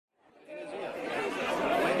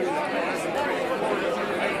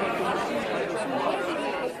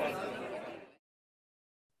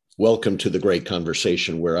Welcome to the great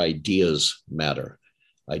conversation where ideas matter.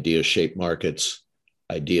 Ideas shape markets.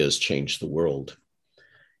 Ideas change the world.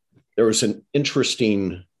 There was an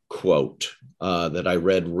interesting quote that I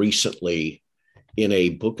read recently in a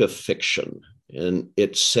book of fiction, and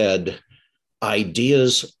it said,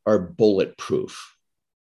 ideas are bulletproof.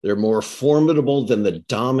 They're more formidable than the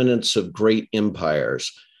dominance of great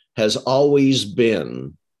empires, has always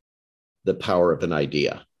been the power of an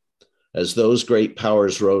idea. As those great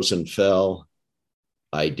powers rose and fell,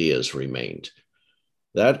 ideas remained.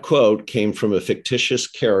 That quote came from a fictitious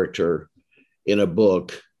character in a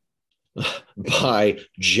book by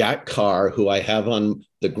Jack Carr, who I have on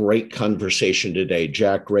the great conversation today.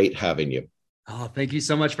 Jack, great having you. Oh, thank you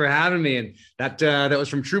so much for having me. And that was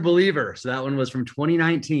from True Believer. So that one was from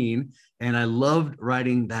 2019. And I loved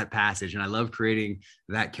writing that passage and I love creating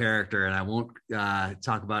that character. And I won't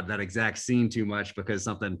talk about that exact scene too much because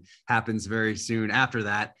something happens very soon after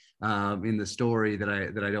that in the story that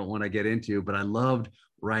I don't want to get into. But I loved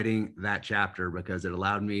writing that chapter because it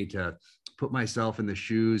allowed me to put myself in the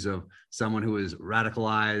shoes of someone who was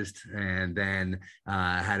radicalized and then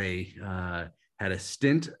had a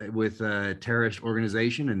stint with a terrorist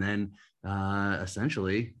organization, and then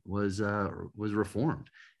essentially was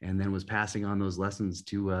reformed, and then was passing on those lessons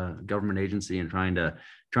to a government agency and trying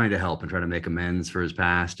to help and try to make amends for his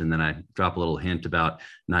past. And then I drop a little hint about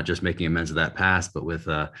not just making amends of that past, but with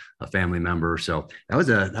a family member. So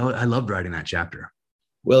I loved writing that chapter.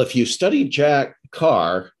 Well, if you study Jack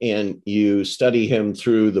Carr and you study him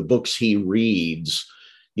through the books he reads,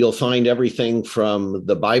 you'll find everything from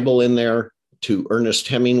the Bible in there to Ernest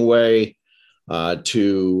Hemingway,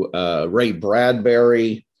 to Ray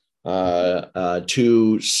Bradbury,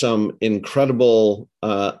 to some incredible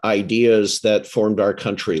ideas that formed our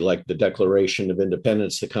country, like the Declaration of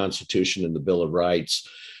Independence, the Constitution, and the Bill of Rights.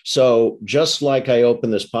 So just like I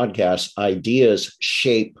open this podcast, ideas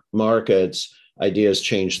shape markets, ideas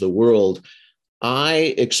change the world.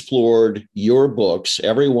 I explored your books,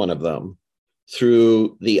 every one of them,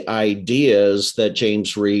 through the ideas that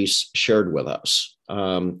James Reese shared with us.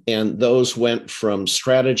 And those went from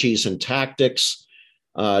strategies and tactics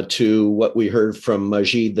to what we heard from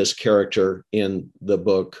Majid, this character in the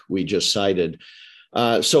book we just cited.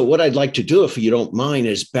 So what I'd like to do, if you don't mind,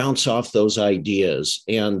 is bounce off those ideas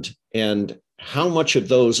and how much of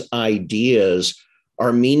those ideas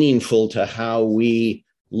are meaningful to how we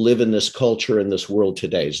live in this culture, in this world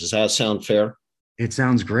today. Does that sound fair? It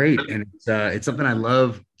sounds great. And it's something I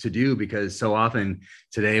love to do because so often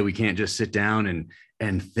today we can't just sit down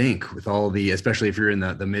and think with all the, especially if you're in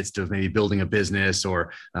the midst of maybe building a business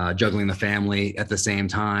or juggling the family at the same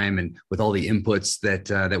time. And with all the inputs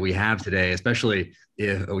that we have today, especially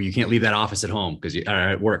if you can't leave that office at home because you are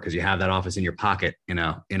at work because you have that office in your pocket in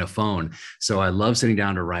a phone. So I love sitting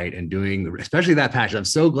down to write and doing especially that passage. I'm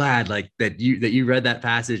so glad that you read that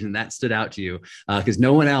passage and that stood out to you because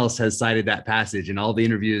no one else has cited that passage in all the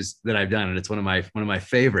interviews that I've done, and it's one of my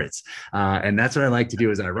favorites. And that's what I like to do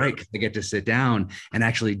as I write, because I get to sit down and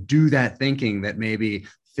actually do that thinking that maybe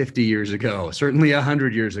 50 years ago, certainly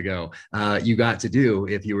 100 years ago, you got to do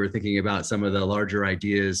if you were thinking about some of the larger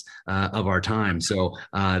ideas of our time. So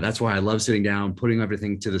that's why I love sitting down, putting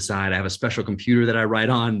everything to the side. I have a special computer that I write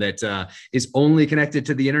on that is only connected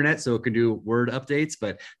to the internet, so it can do Word updates,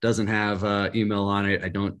 but doesn't have email on it. I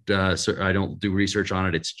don't do research on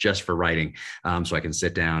it. It's just for writing, so I can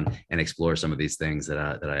sit down and explore some of these things that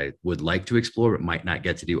I would like to explore, but might not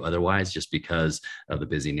get to do otherwise, just because of the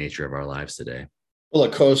busy nature of our lives today. Well,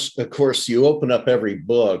 of course, you open up every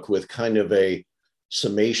book with kind of a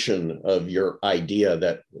summation of your idea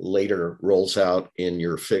that later rolls out in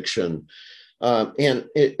your fiction. And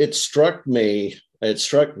it struck me,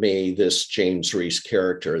 this James Reese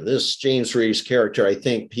character. This James Reese character, I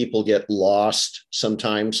think people get lost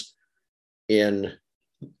sometimes in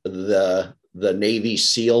the Navy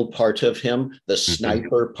SEAL part of him, the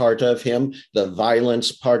sniper part of him, the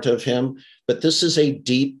violence part of him. But this is a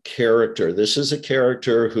deep character. This is a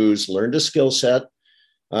character who's learned a skill set.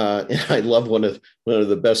 And I love one of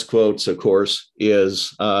the best quotes, of course,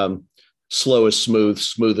 is slow is smooth,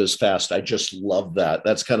 smooth is fast. I just love that.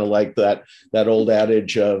 That's kind of like that old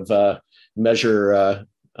adage of measure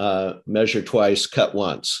twice, cut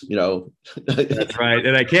once, That's right.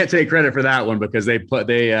 And I can't take credit for that one because they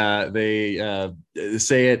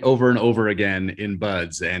say it over and over again in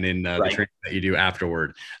buds and in the training that you do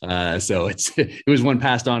afterward. So it was one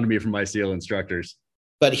passed on to me from my SEAL instructors.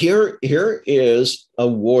 But here is a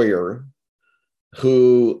warrior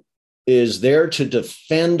who is there to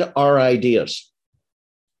defend our ideas.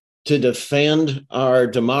 to defend our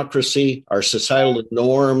democracy, our societal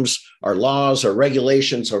norms, our laws, our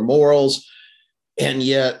regulations, our morals. And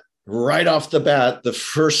yet, right off the bat, the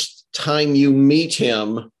first time you meet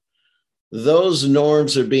him, those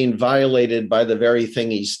norms are being violated by the very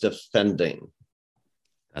thing he's defending.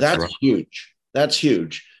 That's right. Huge. That's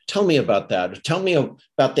huge. Tell me about that. Tell me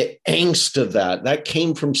about the angst of that. That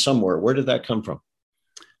came from somewhere. Where did that come from?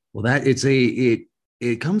 Well,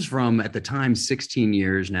 it comes from, at the time, 16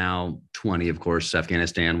 years, now 20, of course.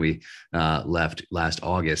 Afghanistan, we left last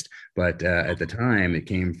August. But at the time, it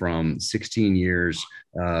came from 16 years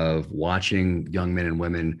of watching young men and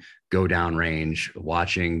women go downrange,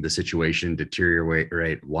 watching the situation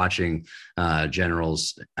deteriorate, watching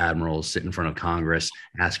generals, admirals sit in front of Congress,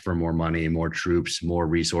 ask for more money, more troops, more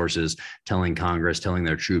resources, telling Congress, telling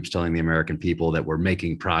their troops, telling the American people that we're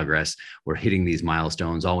making progress, we're hitting these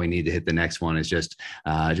milestones. All we need to hit the next one is just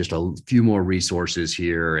a few more resources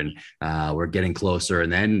here, and we're getting closer.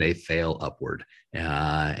 And then they fail upward.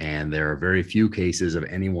 And there are very few cases of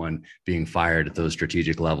anyone being fired at those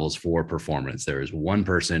strategic levels for performance. There is one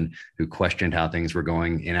person who questioned how things were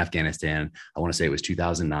going in Afghanistan. I want to say it was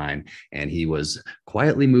 2009, and he was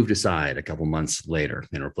quietly moved aside a couple months later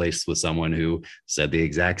and replaced with someone who said the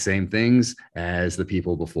exact same things as the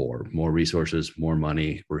people before: more resources, more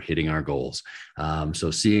money, we're hitting our goals.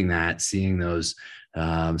 So seeing that, seeing those,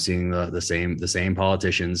 seeing the same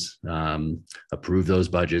politicians approve those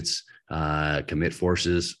budgets, commit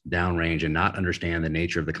forces downrange, and not understand the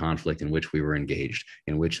nature of the conflict in which we were engaged,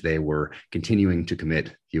 in which they were continuing to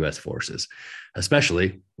commit U.S. forces,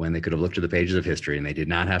 especially when they could have looked to the pages of history, and they did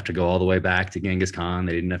not have to go all the way back to Genghis Khan.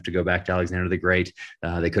 They didn't have to go back to Alexander the Great.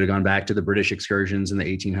 They could have gone back to the British excursions in the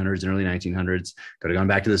 1800s and early 1900s, could have gone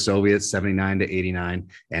back to the Soviets, 79 to 89.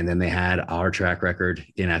 And then they had our track record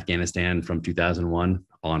in Afghanistan from 2001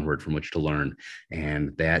 onward from which to learn.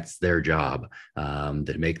 And that's their job,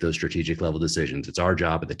 to make those strategic level decisions. It's our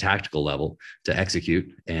job at the tactical level to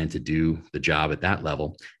execute and to do the job at that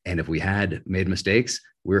level. And if we had made mistakes,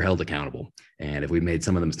 we're held accountable. And if we made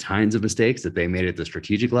some of them kinds of mistakes that they made at the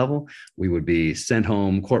strategic level, we would be sent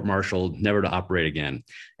home, court-martialed, never to operate again.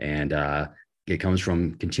 And it comes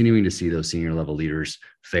from continuing to see those senior level leaders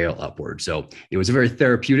fail upward. So it was a very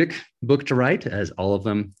therapeutic book to write, as all of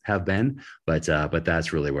them have been, but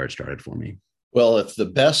that's really where it started for me. Well, if the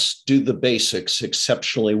best do the basics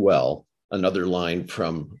exceptionally well, another line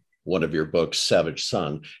from one of your books, Savage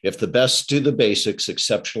Son, if the best do the basics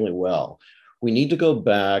exceptionally well, we need to go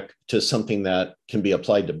back to something that can be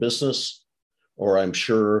applied to business, or I'm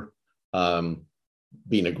sure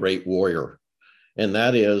being a great warrior. And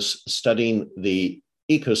that is studying the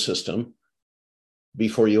ecosystem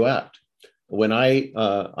before you act. When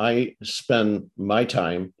I spend my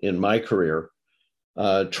time in my career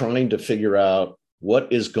trying to figure out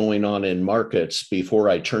what is going on in markets before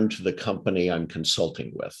I turn to the company I'm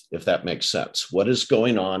consulting with, if that makes sense. What is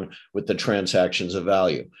going on with the transactions of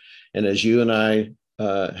value? And as you and I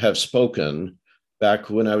have spoken, back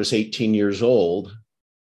when I was 18 years old,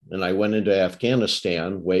 and I went into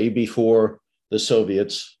Afghanistan way before the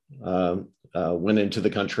Soviets went into the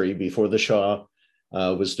country, before the Shah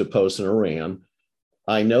was deposed in Iran,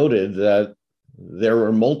 I noted that there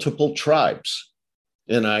were multiple tribes.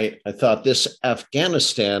 And I thought, this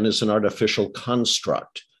Afghanistan is an artificial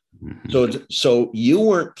construct. Mm-hmm. So you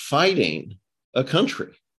weren't fighting a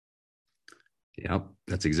country. Yep,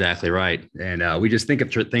 that's exactly right. And we just think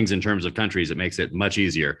of things in terms of countries. It makes it much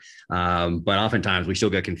easier. But oftentimes we still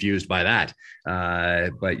get confused by that.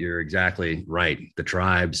 But you're exactly right. The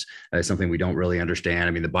tribes is something we don't really understand.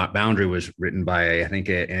 I mean, the boundary was written by, I think,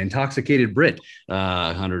 an intoxicated Brit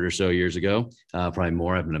 100 or so years ago, probably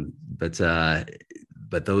more.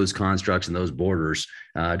 But those constructs and those borders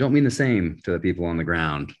don't mean the same to the people on the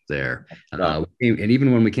ground there. And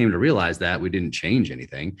even when we came to realize that, we didn't change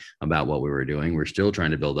anything about what we were doing. We're still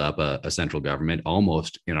trying to build up a central government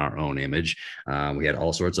almost in our own image. We had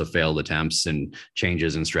all sorts of failed attempts and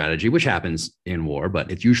changes in strategy, which happens in war,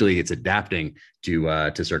 but it's adapting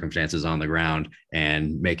to circumstances on the ground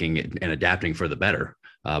and making it and adapting for the better.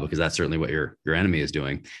 Because that's certainly what your enemy is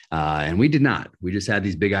doing. And we did not. We just had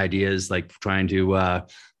these big ideas, like trying to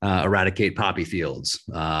eradicate poppy fields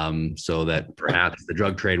so that perhaps the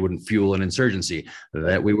drug trade wouldn't fuel an insurgency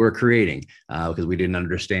that we were creating, because we didn't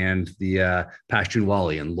understand the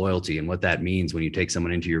Pashtunwali and loyalty and what that means when you take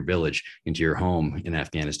someone into your village, into your home in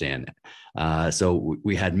Afghanistan. So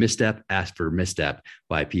we had misstep after misstep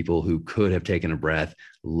by people who could have taken a breath,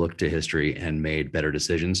 looked to history, and made better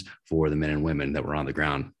decisions for the men and women that were on the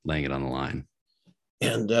ground laying it on the line.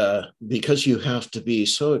 And because you have to be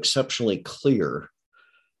so exceptionally clear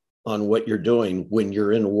on what you're doing when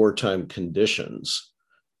you're in wartime conditions.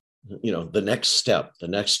 You know, the next step, the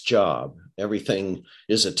next job, everything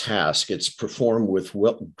is a task. It's performed with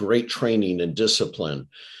great training and discipline.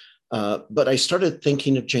 But I started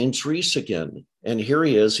thinking of James Reese again. And here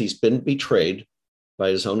he is. He's been betrayed by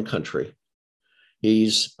his own country. He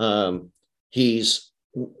is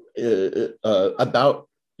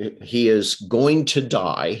going to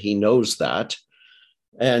die. He knows that.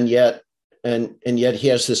 And yet he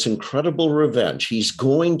has this incredible revenge. He's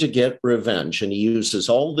going to get revenge, and he uses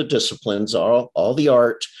all the disciplines, all the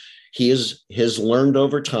art he has learned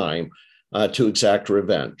over time to exact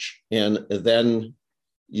revenge. And then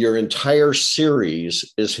your entire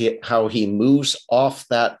series is how he moves off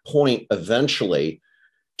that point eventually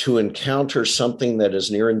to encounter something that is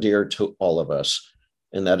near and dear to all of us,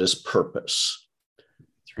 and that is purpose.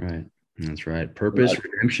 That's right. That's right. Purpose,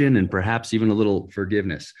 redemption, and perhaps even a little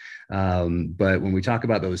forgiveness. But when we talk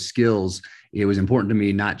about those skills, it was important to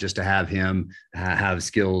me not just to have him have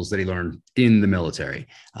skills that he learned in the military.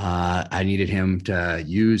 I needed him to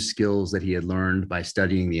use skills that he had learned by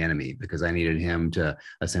studying the enemy, because I needed him to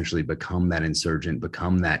essentially become that insurgent,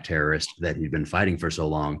 become that terrorist that he'd been fighting for so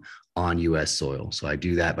long on U.S. soil. So I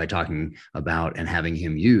do that by talking about and having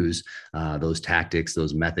him use those tactics,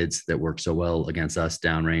 those methods that worked so well against us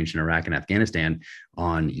downrange in Iraq and Afghanistan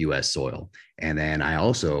on U.S. soil. And then I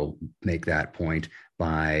also make that point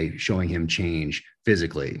by showing him change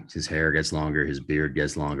physically. His hair gets longer, his beard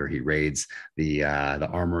gets longer. He raids the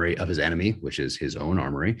armory of his enemy, which is his own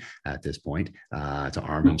armory at this point, to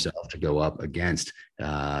arm himself to go up against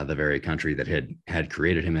the very country that had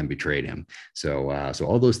created him and betrayed him. So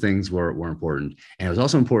all those things were important. And it was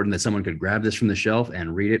also important that someone could grab this from the shelf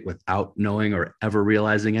and read it without knowing or ever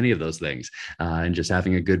realizing any of those things, and just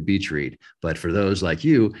having a good beach read. But for those like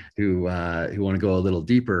you who want to go a little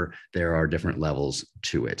deeper, there are different levels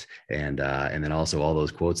to it. And then also all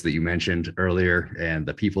those quotes that you mentioned earlier and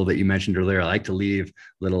the people that you mentioned earlier, I like to leave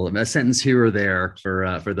a sentence here or there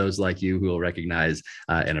for those like you who will recognize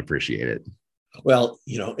and appreciate it. Well,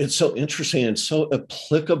 you know, it's so interesting and so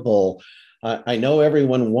applicable. I know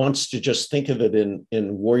everyone wants to just think of it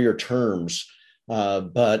in warrior terms,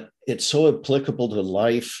 but it's so applicable to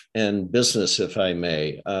life and business, if I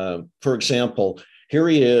may. For example, here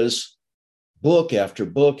he is, book after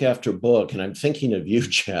book after book. And I'm thinking of you,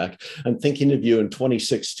 Jack. I'm thinking of you in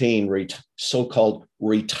 2016, so-called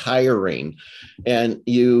retiring. And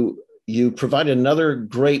you provide another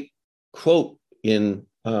great quote in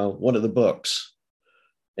one of the books.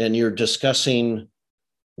 And you're discussing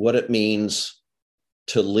what it means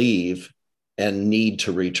to leave and need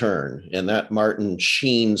to return. And that Martin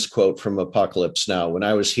Sheen's quote from Apocalypse Now: when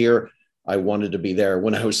I was here, I wanted to be there.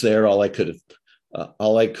 When I was there, all I could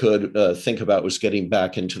think about was getting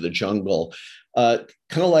back into the jungle. Kind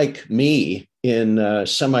of like me in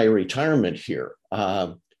semi-retirement here,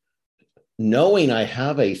 knowing I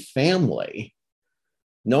have a family,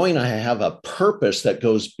 knowing I have a purpose that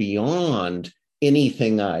goes beyond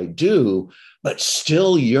anything I do, but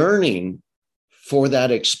still yearning for that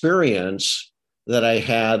experience that I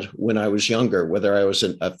had when I was younger, whether I was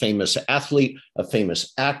a famous athlete, a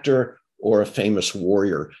famous actor, or a famous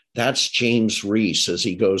warrior. That's James Reese as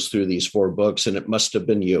he goes through these 4 books, and it must have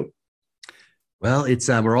been you. Well, it's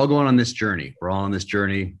we're all going on this journey. We're all on this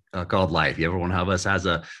journey called life. Every one of us has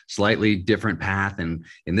a slightly different path, and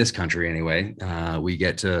in this country, anyway, we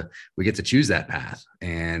get to choose that path,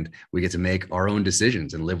 and we get to make our own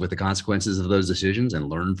decisions and live with the consequences of those decisions, and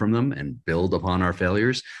learn from them, and build upon our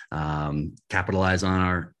failures, capitalize on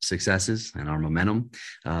our successes and our momentum.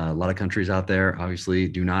 A lot of countries out there obviously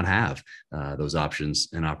do not have those options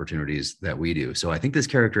and opportunities that we do. So I think this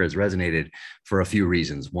character has resonated for a few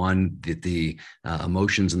reasons. One, that the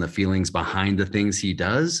emotions and the feelings behind the things he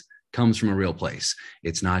does comes from a real place.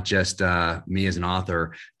 It's not just me as an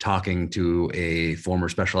author talking to a former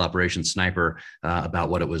special operations sniper about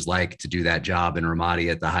what it was like to do that job in Ramadi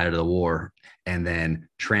at the height of the war, and then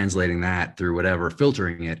translating that through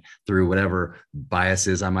filtering it through whatever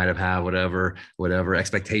biases I might have had, whatever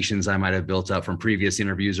expectations I might have built up from previous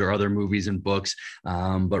interviews or other movies and books.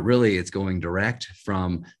 But really, it's going direct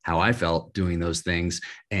from how I felt doing those things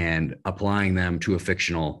and applying them to a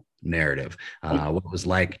fictional narrative, what it was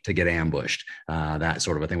like to get ambushed, that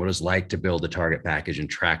sort of a thing, what it was like to build a target package and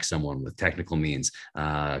track someone with technical means,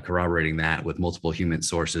 corroborating that with multiple human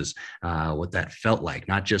sources, what that felt like,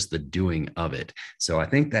 not just the doing of it. So I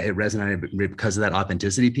think that it resonated because of that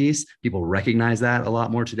authenticity piece. People recognize that a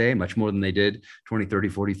lot more today, much more than they did 20, 30,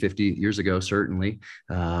 40, 50 years ago, certainly.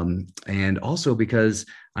 And also because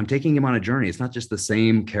I'm taking him on a journey. It's not just the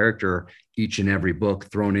same character each and every book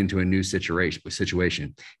thrown into a new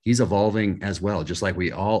situation. He's evolving as well, just like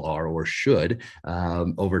we all are or should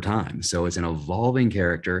over time. So it's an evolving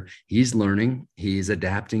character. He's learning, he's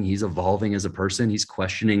adapting, he's evolving as a person. He's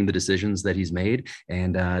questioning the decisions that he's made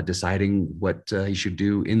and deciding what he should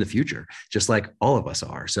do in the future, just like all of us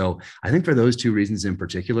are. So I think for those two reasons in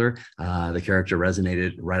particular, the character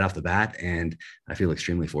resonated right off the bat, and I feel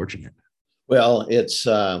extremely fortunate. Well, it's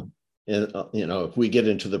if we get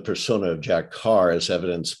into the persona of Jack Carr, as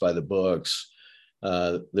evidenced by the books,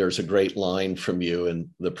 there's a great line from you in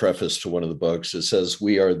the preface to one of the books. It says,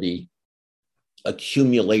 "We are the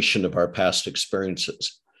accumulation of our past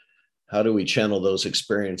experiences. How do we channel those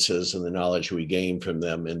experiences and the knowledge we gain from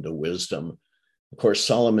them into wisdom?" Of course,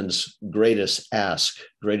 Solomon's greatest ask,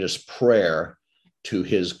 greatest prayer to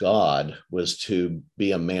his God was to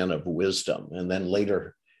be a man of wisdom. And then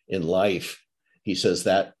later in life, he says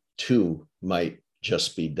that too might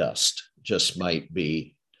just be dust, just might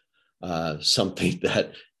be something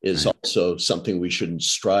that is also something we shouldn't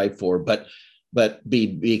strive for. But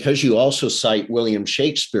because you also cite William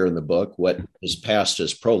Shakespeare in the book, what is past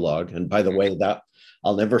is prologue. And by the way, that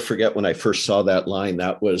I'll never forget when I first saw that line.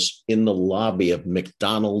 That was in the lobby of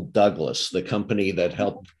McDonnell Douglas, the company that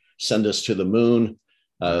helped send us to the moon,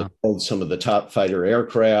 build some of the top fighter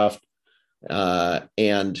aircraft.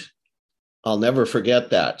 And I'll never forget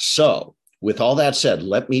that. So with all that said,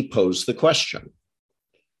 let me pose the question,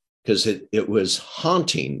 because it was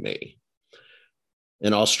haunting me.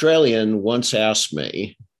 An Australian once asked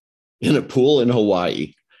me in a pool in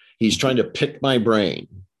Hawaii, he's trying to pick my brain,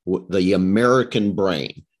 the American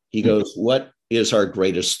brain. He goes, "What is our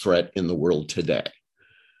greatest threat in the world today?"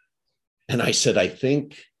 And I said, "I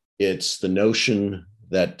think it's the notion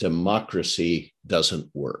that democracy doesn't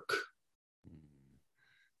work."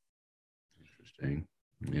 Interesting.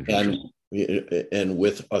 And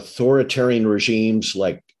with authoritarian regimes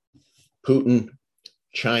like Putin,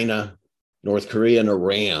 China, North Korea, and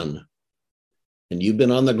Iran, and you've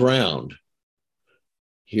been on the ground,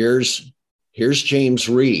 here's James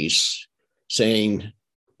Reese saying,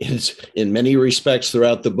 in many respects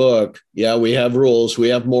throughout the book, yeah, we have rules, we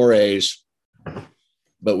have mores,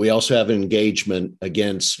 but we also have engagement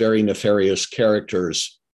against very nefarious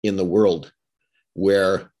characters in the world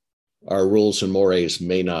where our rules and mores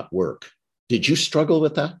may not work. Did you struggle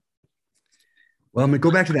with that? Well, I'm going to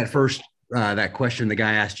go back to that first that question the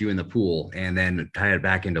guy asked you in the pool, and then tie it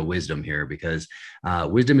back into wisdom here, because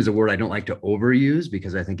wisdom is a word I don't like to overuse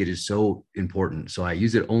because I think it is so important. So I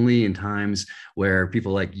use it only in times where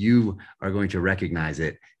people like you are going to recognize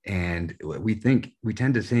it. And we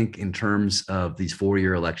tend to think in terms of these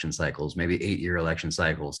 4-year election cycles, maybe 8-year election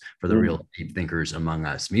cycles for the real deep thinkers among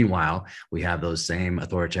us. Meanwhile, we have those same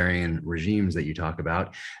authoritarian regimes that you talk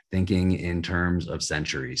about thinking in terms of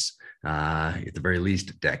centuries. At the very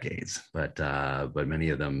least decades, but many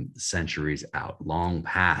of them centuries out, long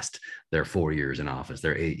past their 4 years in office,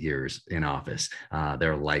 their 8 years in office,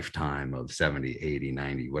 their lifetime of 70, 80,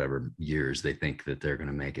 90, whatever years they think that they're going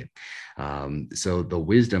to make it. So the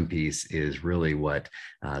wisdom piece is really what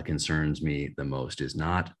concerns me the most, is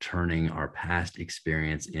not turning our past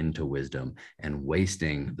experience into wisdom and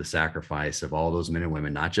wasting the sacrifice of all those men and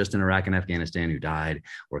women, not just in Iraq and Afghanistan, who died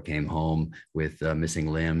or came home with missing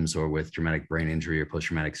limbs or with traumatic brain injury or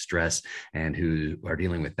post-traumatic stress, and who are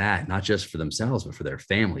dealing with that, not just for themselves, but for their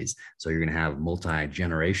families. So you're going to have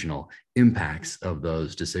multi-generational impacts of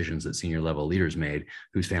those decisions that senior level leaders made,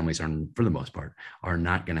 whose families are, for the most part, are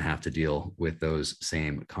not going to have to deal with those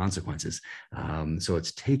same consequences. So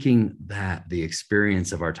it's taking the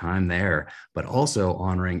experience of our time there, but also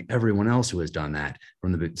honoring everyone else who has done that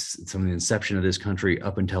from the inception of this country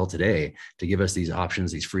up until today, to give us these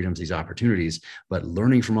options, these freedoms, these opportunities, but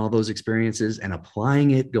learning from all those experiences and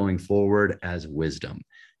applying it going forward as wisdom.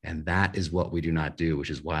 And that is what we do not do, which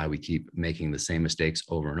is why we keep making the same mistakes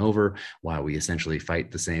over and over, why we essentially fight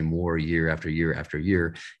the same war year after year after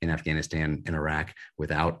year in Afghanistan and Iraq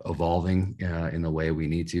without evolving in the way we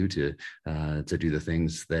need to do the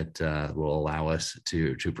things that will allow us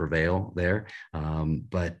to prevail there.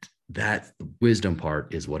 But that wisdom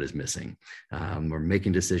part is what is missing. We're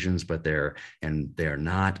making decisions, but we're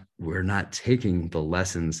not taking the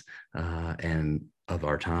lessons and of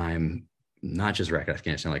our time, not just Iraq,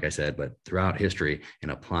 Afghanistan, like I said, but throughout history, and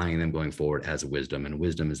applying them going forward as wisdom. And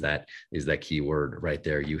wisdom is that key word right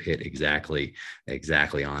there. You hit exactly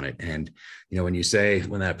on it. And, when you say,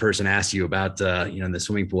 when that person asks you about, in the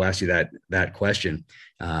swimming pool, asks you that question,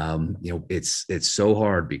 it's so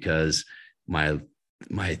hard, because my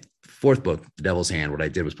my fourth book, The Devil's Hand, what I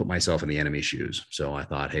did was put myself in the enemy's shoes. So I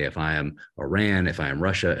thought, hey, if I am Iran, if I am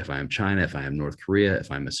Russia, if I am China, if I am North Korea,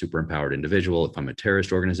 if I'm a super empowered individual, if I'm a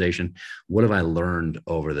terrorist organization, what have I learned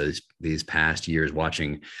over these past years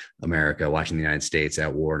watching America, watching the United States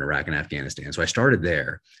at war in Iraq and Afghanistan? So I started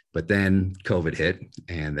there, but then COVID hit,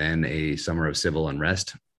 and then a summer of civil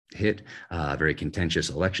unrest hit, a very contentious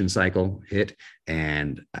election cycle hit.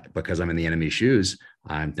 And because I'm in the enemy's shoes,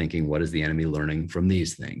 I'm thinking, what is the enemy learning from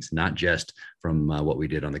these things? Not just from what we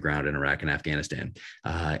did on the ground in Iraq and Afghanistan.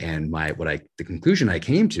 And the conclusion I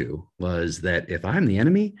came to was that if I'm the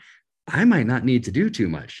enemy, I might not need to do too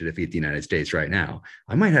much to defeat the United States right now.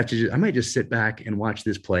 I might just sit back and watch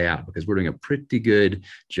this play out, because we're doing a pretty good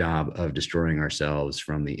job of destroying ourselves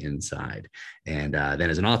from the inside. And then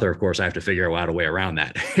as an author, of course, I have to figure out a way around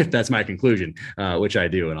that. If that's my conclusion, which I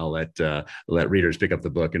do. And I'll let readers pick up the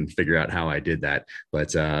book and figure out how I did that.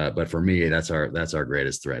 But for me, that's our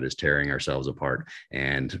greatest threat, is tearing ourselves apart.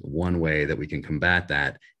 And one way that we can combat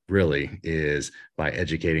that really is by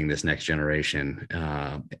educating this next generation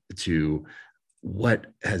to what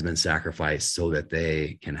has been sacrificed so that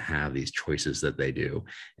they can have these choices that they do.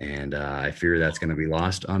 And I fear that's going to be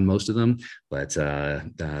lost on most of them, but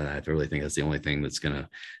I really think that's the only thing that's going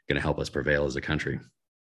to help us prevail as a country.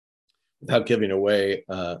 Without giving away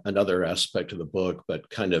another aspect of the book, but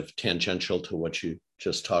kind of tangential to what you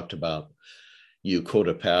just talked about, you quote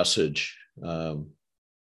a passage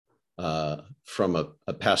from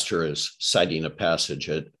a pastor is citing a passage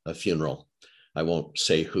at a funeral. I won't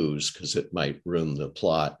say whose, because it might ruin the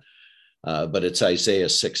plot, but it's Isaiah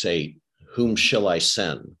 6:8. Whom shall I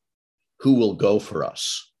send? Who will go for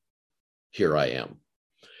us? Here I am.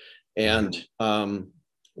 And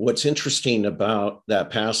what's interesting about that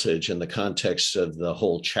passage in the context of the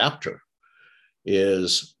whole chapter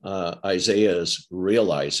is Isaiah is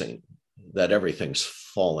realizing that everything's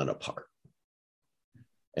fallen apart.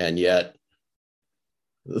 And yet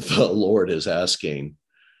the Lord is asking,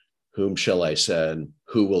 whom shall I send?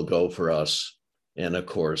 Who will go for us? And of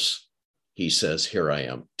course, he says, here I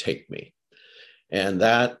am, take me. And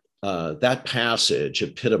that passage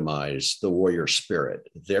epitomized the warrior spirit.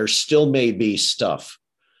 There still may be stuff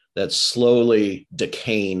that's slowly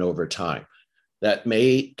decaying over time that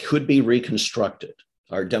could be reconstructed.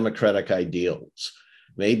 Our democratic ideals,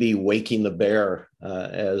 maybe waking the bear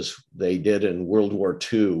as they did in World War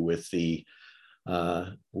II with the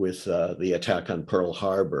attack on Pearl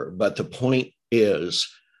Harbor. But the point is,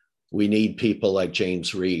 we need people like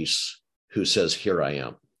James Reese, who says, here I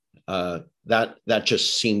am. That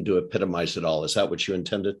just seemed to epitomize it all. Is that what you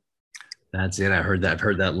intended? That's it. I've heard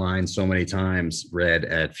that line so many times, read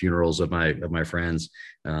at funerals of my friends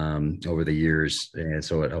over the years, and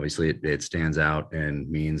so it stands out and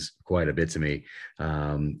means quite a bit to me.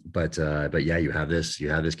 But yeah, you have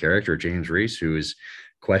this character, James Reese, who is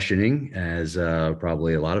questioning, as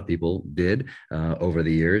probably a lot of people did over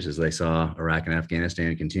the years, as they saw Iraq and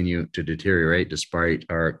Afghanistan continue to deteriorate despite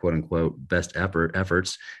our quote unquote best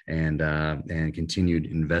efforts and continued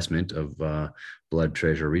investment of blood,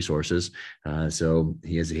 treasure, resources. So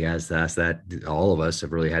he has to ask that. All of us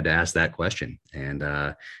have really had to ask that question. And,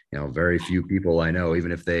 very few people I know,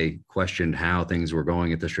 even if they questioned how things were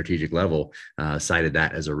going at the strategic level, cited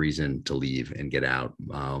that as a reason to leave and get out.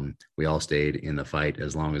 We all stayed in the fight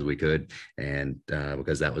as long as we could. And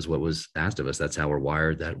because that was what was asked of us. That's how we're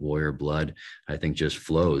wired. That warrior blood, I think, just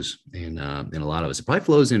flows in a lot of us. It probably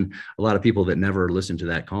flows in a lot of people that never listened to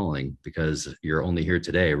that calling, because you're only here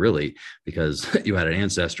today, really, because you had an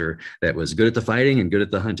ancestor that was good at the fighting and good at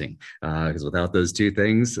the hunting. Because without those two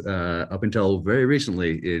things, up until very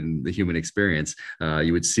recently in the human experience,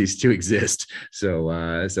 you would cease to exist. So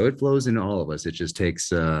it flows in all of us. It just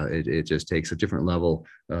takes a different level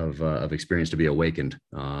of experience to be awakened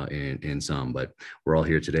in some. But we're all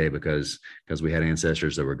here today because we had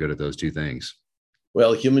ancestors that were good at those two things.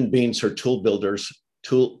 Well, human beings are tool builders.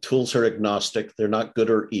 Tools are agnostic. They're not good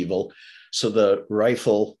or evil. So the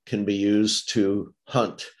rifle can be used to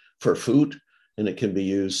hunt for food, and it can be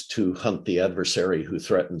used to hunt the adversary who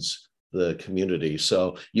threatens the community.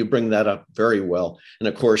 So you bring that up very well. And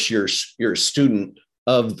of course, you're a student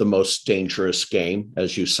of the most dangerous game,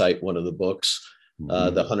 as you cite one of the books,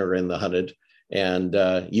 The Hunter and the Hunted. And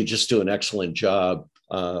you just do an excellent job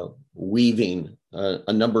weaving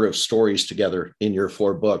a number of stories together in your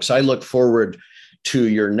 4 books. I look forward to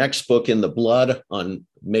your next book, In the Blood, on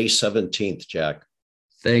May 17th, Jack.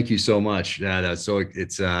 Thank you so much.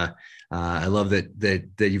 I love that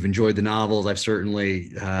you've enjoyed the novels. I've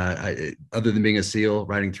certainly, other than being a SEAL,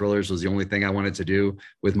 writing thrillers was the only thing I wanted to do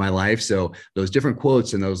with my life. So those different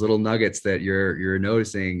quotes and those little nuggets that you're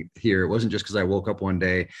noticing here, it wasn't just because I woke up one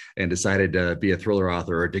day and decided to be a thriller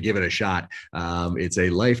author or to give it a shot. It's a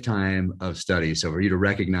lifetime of study. So for you to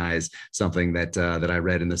recognize something that I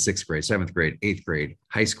read in the 6th grade, 7th grade, 8th grade,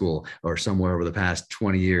 high school, or somewhere over the past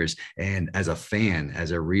 20 years, and as a fan,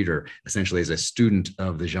 as a reader, essentially as a student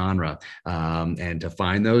of the genre, and to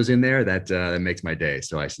find those in there, that makes my day.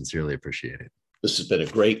 So I sincerely appreciate it. This has been a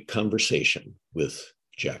great conversation with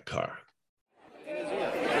Jack Carr.